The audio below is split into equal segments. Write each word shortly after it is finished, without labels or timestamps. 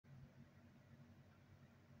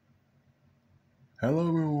Hello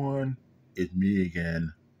everyone, it's me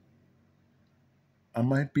again. I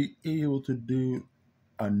might be able to do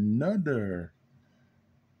another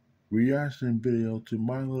reaction video to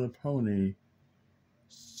My Little Pony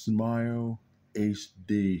Smile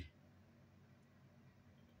HD.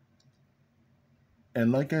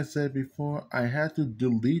 And like I said before, I had to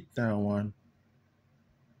delete that one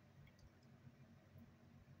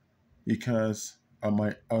because of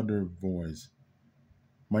my other voice.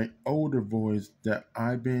 My older voice that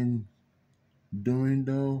I've been doing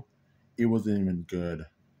though, it wasn't even good.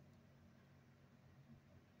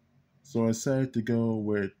 So I decided to go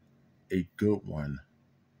with a good one.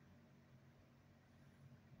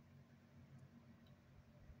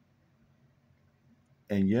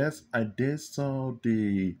 And yes, I did saw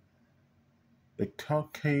the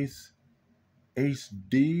Cupcakes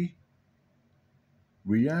HD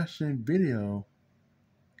reaction video.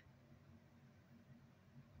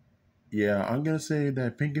 Yeah, I'm gonna say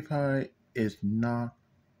that Pinkie Pie is not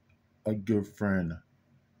a good friend.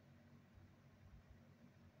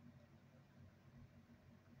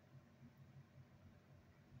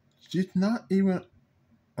 She's not even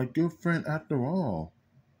a good friend after all.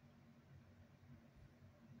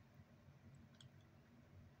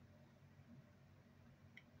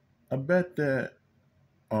 I bet that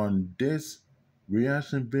on this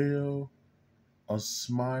reaction video of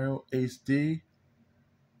Smile HD,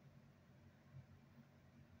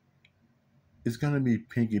 it's gonna be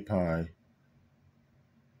Pinkie Pie.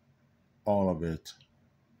 All of it.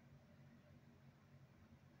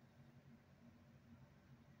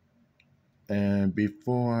 And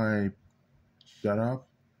before I shut up,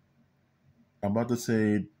 I'm about to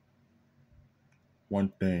say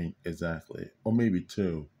one thing exactly, or maybe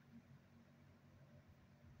two.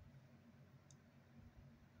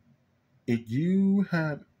 If you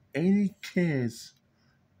have any kids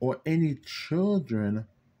or any children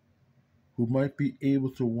who might be able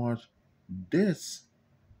to watch this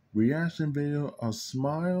reaction video of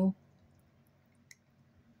Smile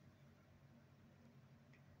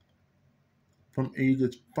from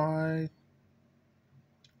ages 5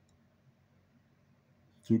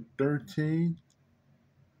 to 13,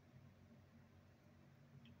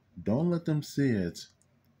 don't let them see it.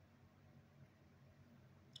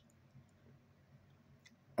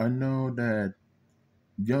 I know that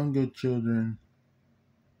younger children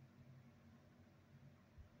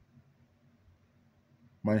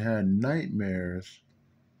might have nightmares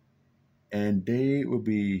and they will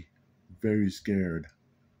be very scared.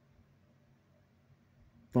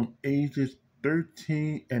 From ages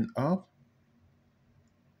 13 and up,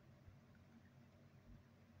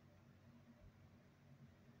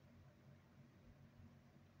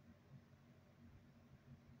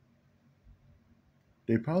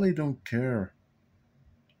 they probably don't care.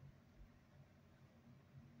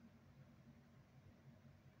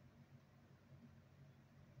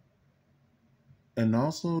 And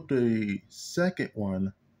also the second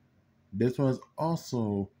one, this was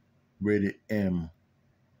also rated M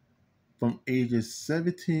from ages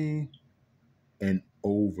 17 and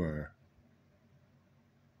over.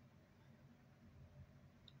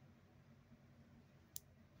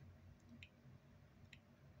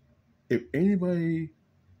 If anybody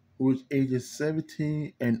who is ages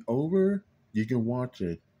 17 and over, you can watch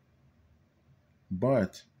it.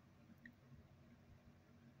 But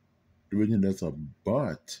the reason there's a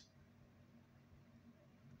but,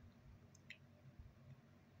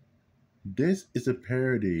 this is a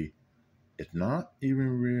parody. It's not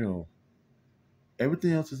even real.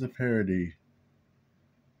 Everything else is a parody.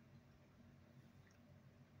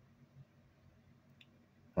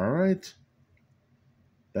 Alright,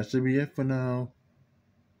 that should be it for now.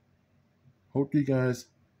 Hope you guys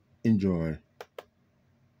enjoy.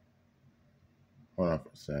 Hold on for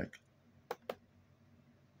a sec.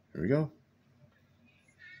 Here we go.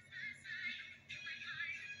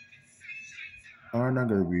 I'm not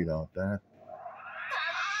gonna read out that.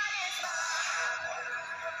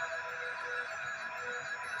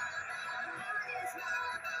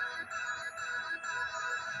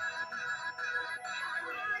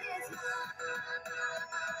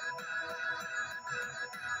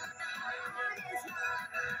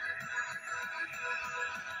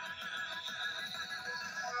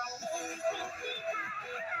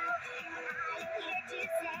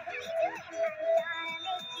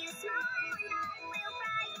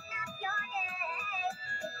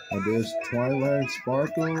 And there's Twilight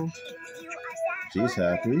Sparkle. She's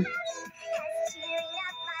happy.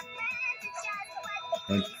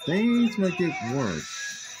 And things might get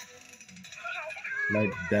worse.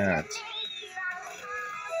 Like that.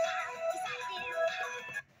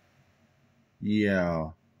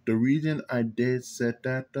 Yeah, the reason I did said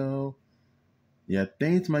that though, yeah,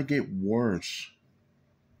 things might get worse.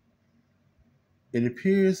 It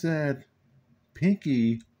appears that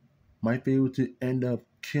Pinky might be able to end up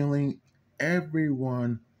killing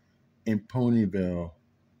everyone in Ponyville.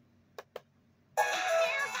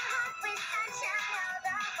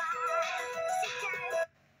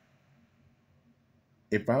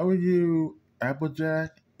 If I were you,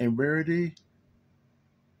 Applejack and Rarity,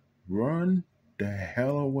 run the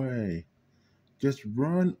hell away. Just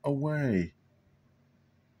run away.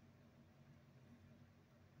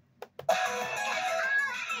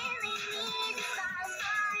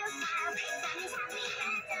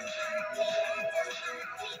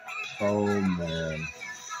 Oh man.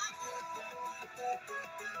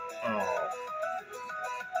 Oh,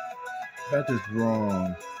 that is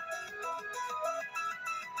wrong.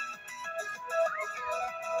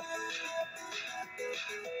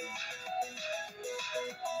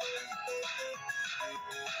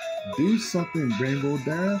 Do something, Rainbow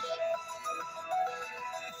Dash.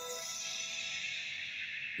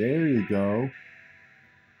 There you go.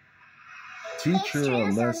 Teach her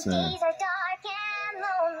a lesson. Some days are dark and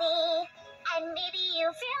lonely, and maybe you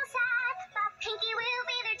feel sad, but Pinky will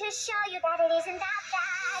be there to show you that it isn't that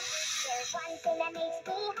bad. There's one thing that makes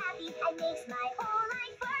me happy and makes my whole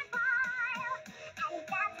life worthwhile, and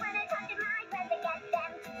that's when I talk to my friends and get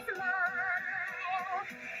them to smile.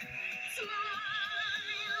 Smile.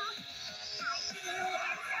 I really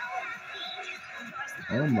am so happy. Your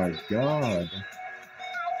smile Oh my makes me god. happy.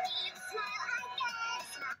 I feel smile, I get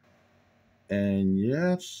smile. And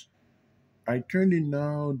yes, I currently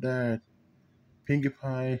know that Pinkie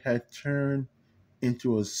Pie had turned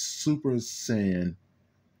into a Super Saiyan.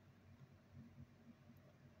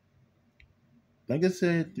 Like I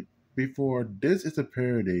said before, this is a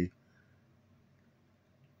parody.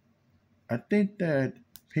 I think that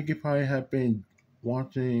Pinkie Pie had been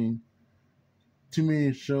watching too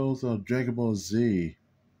many shows of Dragon Ball Z.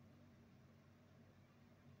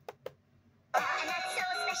 And that's so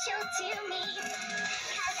special to me,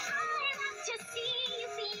 'cause I love to see you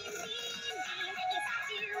beaming. Yes, I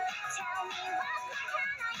do. Tell me what more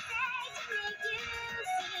can I say to make you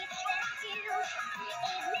see that I do. It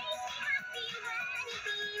makes me happy when you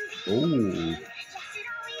beam. Oh, Yes, it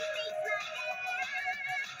always makes my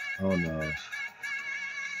day. oh no.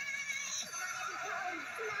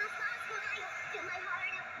 Fill my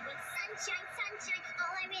heart up with sunshine, sunshine.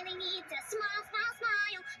 All I really need is a smile, smile,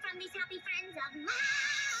 smile from these happy friends of mine.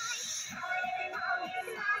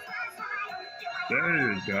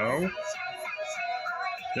 There you go.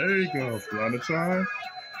 There you go, Fluttershy.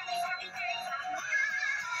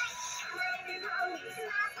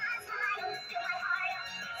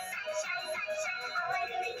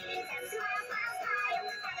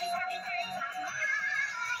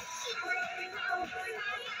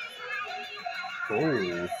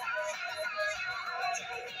 Oh.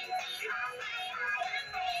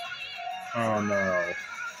 Oh no.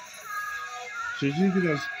 Did you get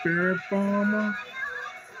a spirit bomber?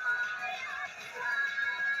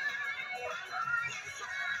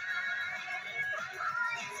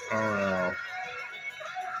 Oh no.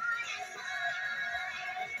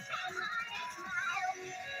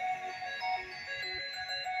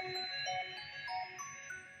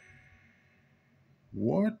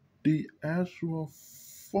 What the actual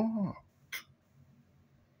fuck?